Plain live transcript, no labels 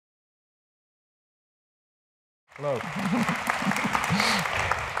Hello.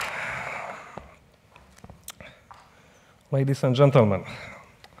 Ladies and gentlemen,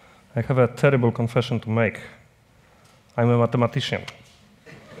 I have a terrible confession to make. I'm a mathematician.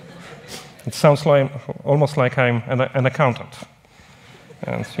 It sounds almost like I'm an accountant.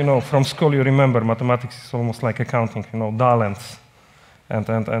 And from school you remember mathematics is almost like accounting, dull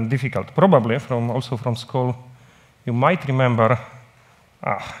and difficult. Probably also from school you might remember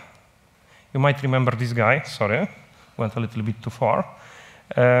this guy. Sorry, went a little bit too far.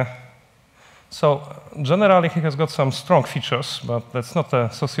 So generally he has got some strong features, but that's not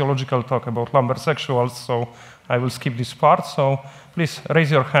a sociological talk about lumbersexuals, so I will skip this part. So please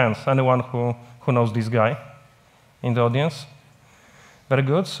raise your hands, anyone who knows this guy in the audience. Very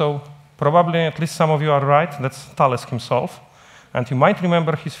good. So probably at least some of you are right. That's Thales himself. And you might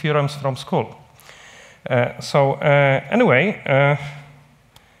remember his theorems from school. Anyway,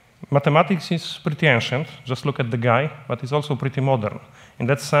 mathematics is pretty ancient. Just look at the guy, but it's also pretty modern. In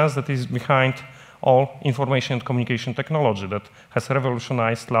that sense, that is behind all information and communication technology that has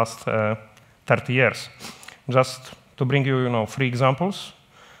revolutionized last 30 years. Just to bring you, 3 examples.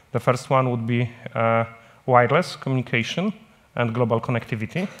 The first one would be wireless communication and global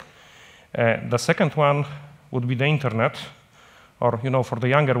connectivity. The second one would be the internet, or for the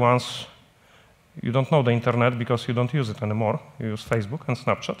younger ones, you don't know the internet because you don't use it anymore. You use Facebook and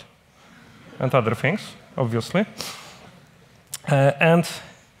Snapchat and other things, obviously. And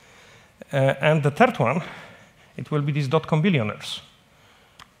the third one, it will be these dot-com billionaires.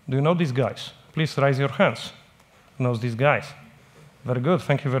 Do you know these guys? Please raise your hands. Who knows these guys? Very good,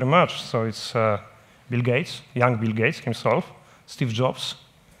 thank you very much. So it's Bill Gates, young Bill Gates himself, Steve Jobs,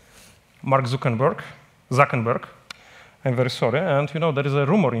 Mark Zuckerberg. I'm very sorry. And there is a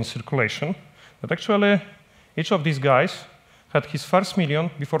rumor in circulation that actually each of these guys had his first million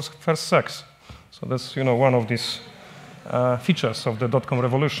before first sex. So that's one of these features of the dot-com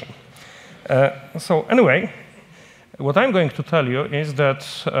revolution. So anyway, what I'm going to tell you is that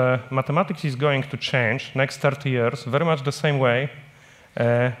mathematics is going to change next 30 years very much the same way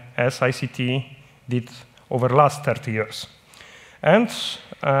as ICT did over the last 30 years. And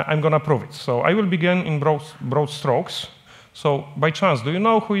I'm going to prove it. So I will begin in broad strokes. So by chance, do you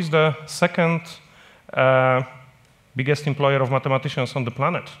know who is the second biggest employer of mathematicians on the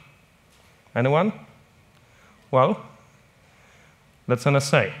planet? Anyone? Well, that's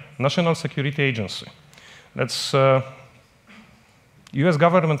NSA, National Security Agency. That's US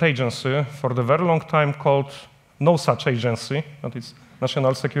government agency for the very long time called no such agency, but it's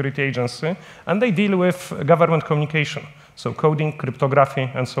National Security Agency, and they deal with government communication, so coding, cryptography,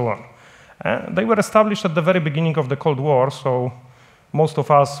 and so on. They were established at the very beginning of the Cold War, so most of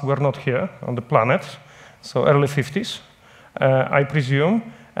us were not here on the planet, so early 50s, I presume,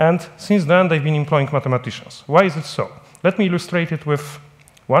 and since then they've been employing mathematicians. Why is it so? Let me illustrate it with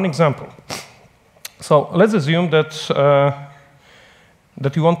one example. So let's assume that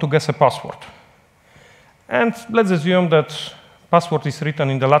you want to guess a password. And let's assume that password is written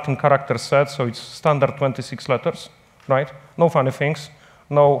in the Latin character set, so it's standard 26 letters, right? No funny things,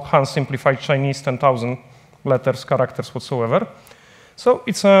 no Hans simplified Chinese 10,000 letters, characters whatsoever. So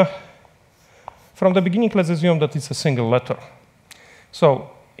it's from the beginning, let's assume that it's a single letter. So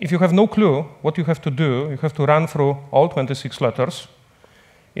if you have no clue what you have to do, you have to run through all 26 letters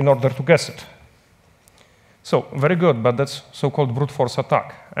in order to guess it. So very good, but that's so-called brute force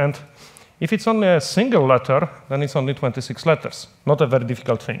attack. And if it's only a single letter, then it's only 26 letters. Not a very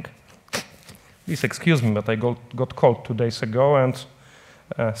difficult thing. Please excuse me, but I got called 2 days ago, and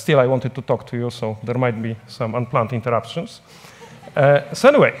still I wanted to talk to you, so there might be some unplanned interruptions. So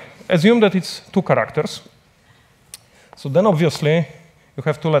anyway, assume that it's 2 characters. So then obviously you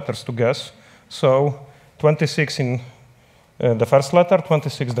have 2 letters to guess. So 26 in the first letter,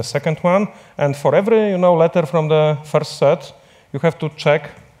 26 the second one, and for every letter from the first set, you have to check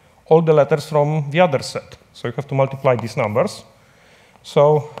all the letters from the other set. So you have to multiply these numbers.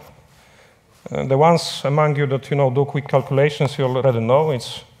 So the ones among you that do quick calculations, you already know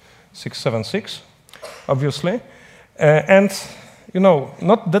it's 676, obviously. And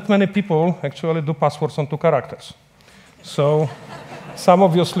not that many people actually do passwords on 2 characters. So some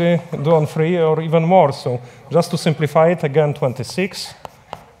obviously do on 3 or even more. So just to simplify it, again, 26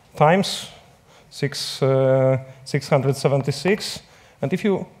 times 676. And if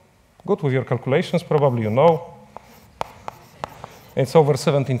you go with your calculations, probably it's over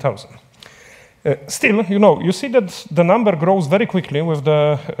 17,000. Still, you see that the number grows very quickly with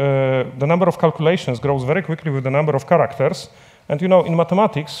the number of calculations grows very quickly with the number of characters. And in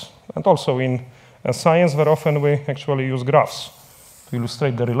mathematics and also in science, very often we actually use graphs to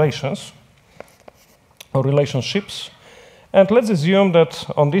illustrate the relations. or relationships. And let's assume that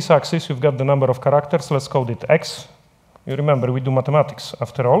on this axis you've got the number of characters. Let's call it x. You remember, we do mathematics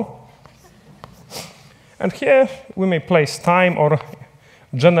after all. And here we may place time, or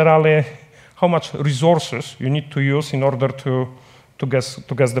generally how much resources you need to use in order to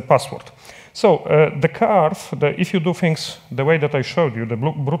guess the password. So the curve, if you do things the way that I showed you,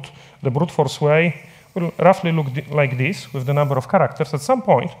 the brute force way, will roughly look like this with the number of characters. At some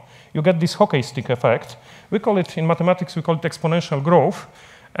point, you get this hockey stick effect. We call it, in mathematics, we call it exponential growth.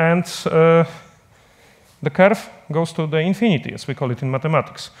 And the curve goes to the infinity, as we call it in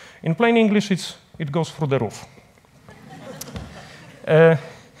mathematics. In plain English, it goes through the roof.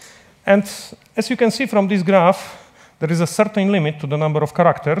 And as you can see from this graph, there is a certain limit to the number of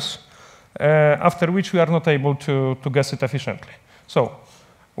characters, after which we are not able to guess it efficiently. So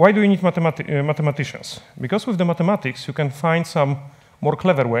why do we need mathematicians? Because with the mathematics, you can find some more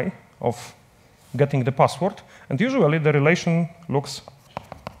clever way of getting the password. And usually, the relation looks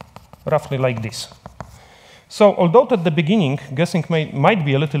roughly like this. So although at the beginning, guessing might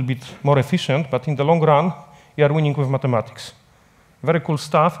be a little bit more efficient, but in the long run, you are winning with mathematics. Very cool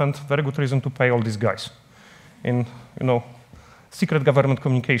stuff, and very good reason to pay all these guys in, secret government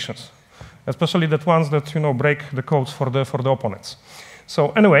communications, especially the ones that, break the codes for the opponents.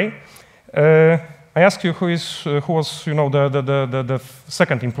 So anyway, I asked you who was, the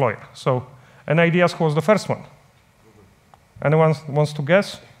second employer. So any ideas who was the first one? Anyone wants to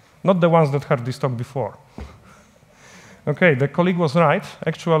guess? Not the ones that heard this talk before. Okay, the colleague was right.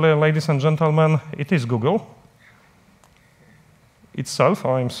 Actually, ladies and gentlemen, it is Google itself.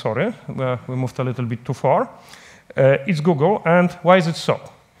 Oh, I'm sorry, we moved a little bit too far. It's Google, and why is it so?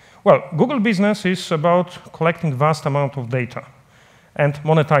 Well, Google business is about collecting vast amount of data and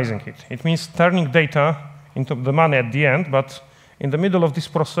monetizing it. It means turning data into the money at the end, but in the middle of this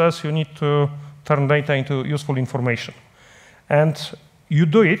process, you need to turn data into useful information. And you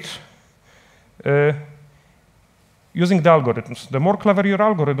do it using the algorithms. The more clever your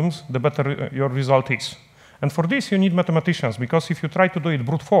algorithms, the better your result is. And for this, you need mathematicians, because if you try to do it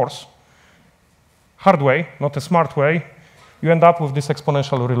brute force, hard way, not a smart way, you end up with this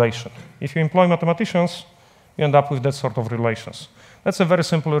exponential relation. If you employ mathematicians, you end up with that sort of relations. That's a very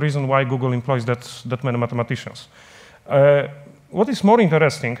simple reason why Google employs that many mathematicians. What is more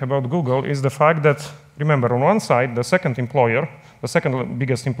interesting about Google is the fact that, remember, on one side, the second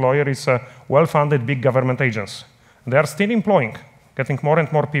biggest employer is a well-funded big government agency. They are still employing, getting more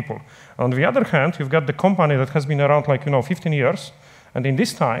and more people. On the other hand, you've got the company that has been around 15 years, and in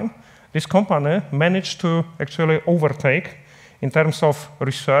this time, this company managed to actually overtake, in terms of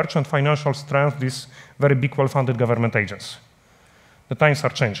research and financial strength, this very big, well-funded government agency. The times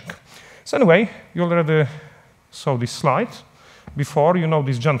are changing. So anyway, you already saw this slide before. You know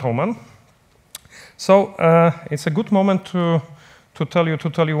this gentleman. So it's a good moment to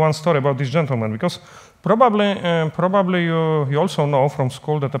tell you one story about this gentleman, because probably you also know from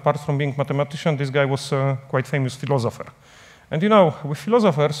school that apart from being mathematician, this guy was a quite famous philosopher. And with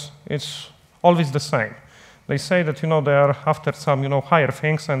philosophers, it's always the same. They say that they are after some higher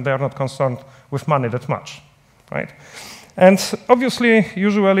things, and they are not concerned with money that much, right? And obviously,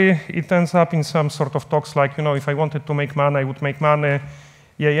 usually it ends up in some sort of talks like, if I wanted to make money, I would make money.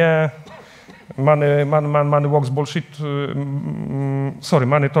 Yeah. Money walks, bullshit.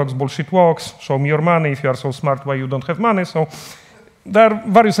 Money talks, bullshit walks. Show me your money. If you are so smart, why you don't have money? So there are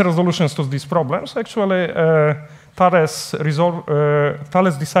various resolutions to these problems. Actually, Thales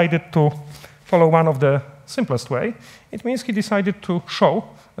decided to follow one of the simplest way. It means he decided to show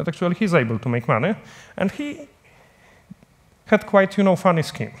that actually he's able to make money, and he had quite funny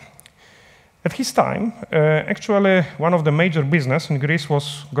scheme. At his time, actually, one of the major business in Greece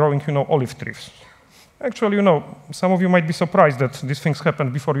was growing olive trees. Actually, some of you might be surprised that these things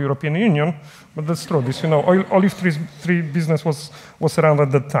happened before European Union, but that's true. This olive tree business was around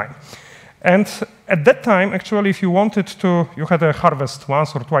at that time. And at that time, actually, if you wanted to, you had a harvest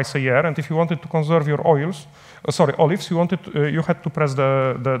once or twice a year, and if you wanted to conserve your olives, you had to press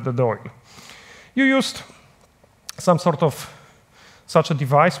the oil. You used some sort of such a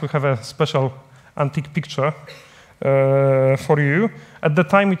device. We have a special antique picture for you. At the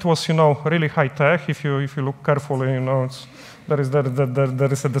time, it was really high tech. If you look carefully,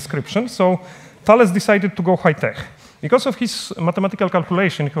 there is a description. So Thales decided to go high tech. Because of his mathematical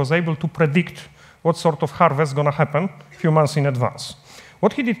calculation, he was able to predict what sort of harvest is going to happen a few months in advance.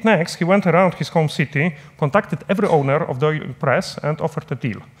 What he did next, he went around his home city, contacted every owner of the oil press, and offered a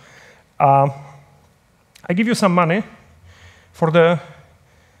deal. I give you some money for the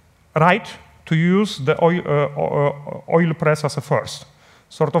right to use the oil press as a first,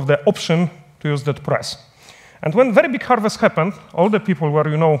 sort of the option to use that press. And when very big harvest happened, all the people were,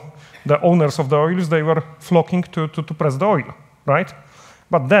 the owners of the oils, they were flocking to press the oil, right?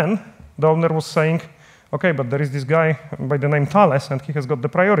 But then the owner was saying, okay, but there is this guy by the name Thales, and he has got the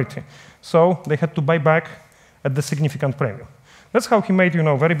priority. So they had to buy back at the significant premium. That's how he made,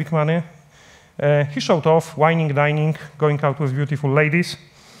 very big money. He showed off, whining, dining, going out with beautiful ladies.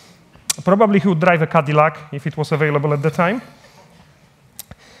 Probably he would drive a Cadillac if it was available at the time.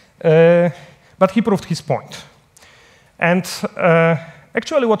 But he proved his point. And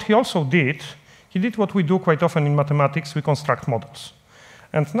actually what he also did, he did what we do quite often in mathematics, we construct models.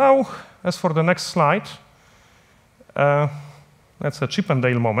 And now, as for the next slide, that's a Chip and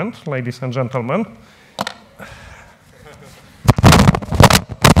Dale moment, ladies and gentlemen.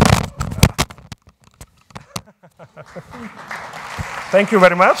 Thank you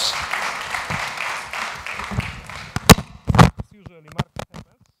very much. Usually market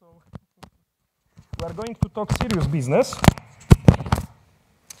happens, so we are going to talk serious business.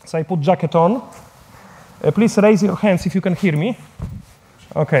 So I put jacket on. Please raise your hands if you can hear me.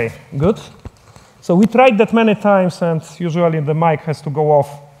 Okay, good. So we tried that many times, and usually the mic has to go off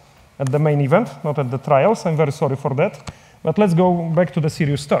at the main event, not at the trials. I'm very sorry for that. But let's go back to the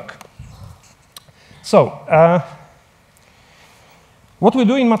serious talk. So, what we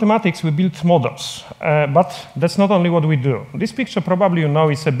do in mathematics, we build models. But that's not only what we do. This picture, probably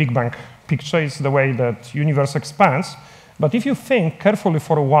is a Big Bang picture. It's the way that universe expands. But if you think carefully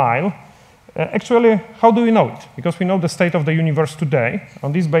for a while, actually, how do we know it? Because we know the state of the universe today.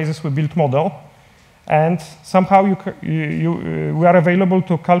 On this basis, we build model. And somehow we are available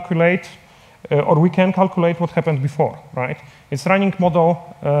to calculate, or we can calculate what happened before, right? It's running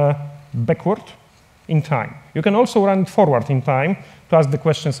model backward in time. You can also run it forward in time to ask the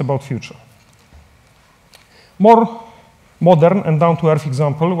questions about future. More modern and down-to-earth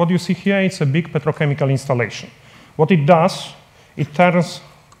example, what you see here, it's a big petrochemical installation. What it does, it turns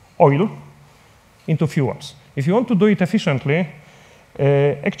oil into fuels. If you want to do it efficiently,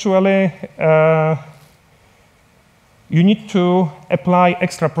 actually, you need to apply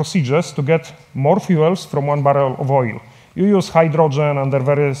extra procedures to get more fuels from 1 barrel of oil. You use hydrogen under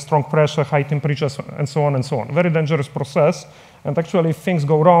very strong pressure, high temperatures, and so on and so on. Very dangerous process. And actually, if things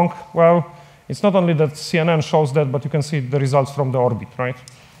go wrong, well, it's not only that CNN shows that, but you can see the results from the orbit, right?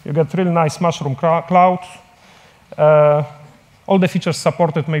 You get really nice mushroom cloud. All the features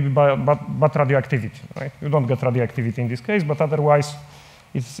supported maybe but radioactivity, right? You don't get radioactivity in this case, but otherwise,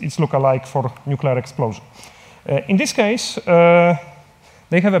 it's look-alike for nuclear explosion. In this case,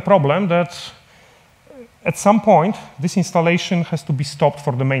 they have a problem that at some point, this installation has to be stopped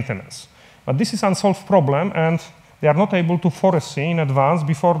for the maintenance. But this is an unsolved problem, and they are not able to foresee in advance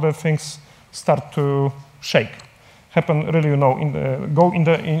before the things start to shake, happen really, go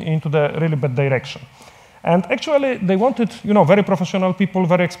into the really bad direction. And actually, they wanted, very professional people,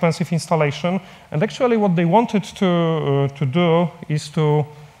 very expensive installation. And actually, what they wanted to do is to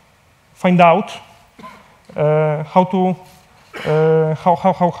find out how to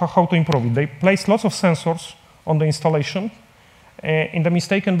improve it. They placed lots of sensors on the installation in the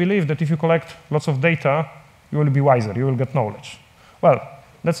mistaken belief that if you collect lots of data, you will be wiser, you will get knowledge. Well,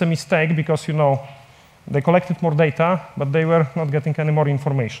 that's a mistake because, they collected more data, but they were not getting any more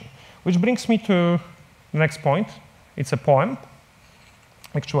information. Which brings me to the next point. It's a poem,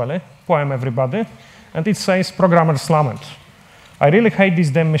 actually. Poem, everybody. And it says, "Programmer's lament. I really hate this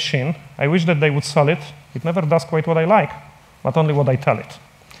damn machine. I wish that they would sell it. It never does quite what I like, but only what I tell it."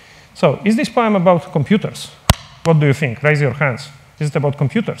 So, is this poem about computers? What do you think? Raise your hands. Is it about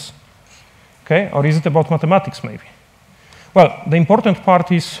computers? Okay, or is it about mathematics, maybe? Well, the important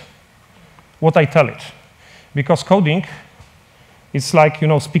part is what I tell it. Because coding is like,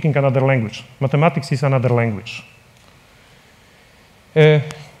 speaking another language. Mathematics is another language.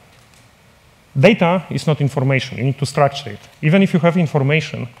 Data is not information. You need to structure it. Even if you have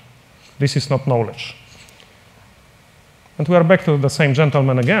information, this is not knowledge. And we are back to the same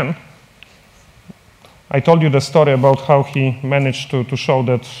gentleman again. I told you the story about how he managed to show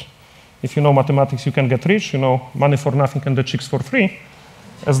that if you know mathematics, you can get rich, money for nothing and the chicks for free,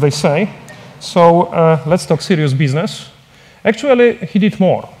 as they say. So let's talk serious business. Actually, he did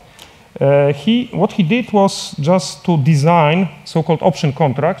more. What he did was just to design so-called option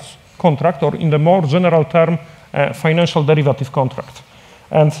contract, or in the more general term, financial derivative contract.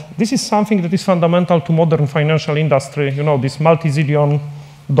 And this is something that is fundamental to modern financial industry, this multi-zillion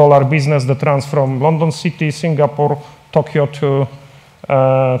dollar business that runs from London City, Singapore, Tokyo to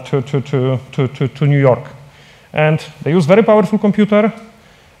New York. And they use very powerful computer,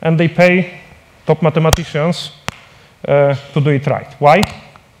 and they pay top mathematicians to do it right. Why?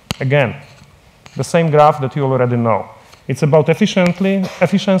 Again, the same graph that you already know. It's about efficiency,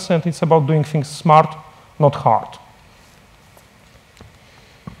 and it's about doing things smart, not hard.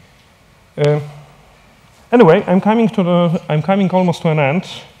 Anyway, I'm coming almost to an end,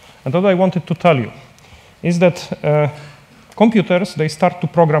 and what I wanted to tell you is that computers, they start to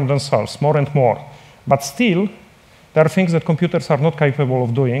program themselves more and more, but still, there are things that computers are not capable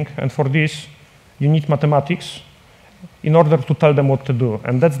of doing, and for this, you need mathematics in order to tell them what to do,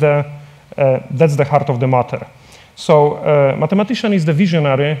 and that's the heart of the matter. So, mathematician is the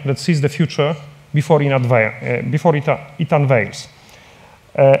visionary that sees the future before it unveils.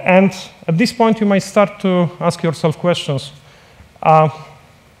 And at this point, you might start to ask yourself questions. Have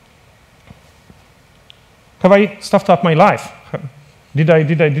I stuffed up my life? Did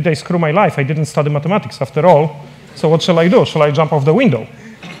I screw my life? I didn't study mathematics after all. So what shall I do? Shall I jump off the window?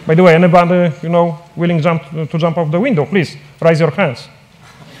 By the way, anybody willing to jump off the window? Please raise your hands.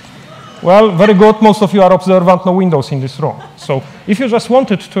 Well, very good. Most of you are observant. No windows in this room. So if you just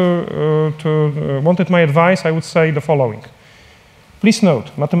wanted my advice, I would say the following. Please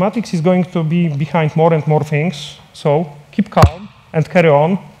note, mathematics is going to be behind more and more things. So keep calm and carry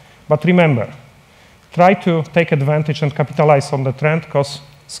on. But remember, try to take advantage and capitalize on the trend, because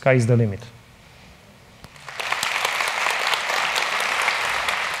sky is the limit.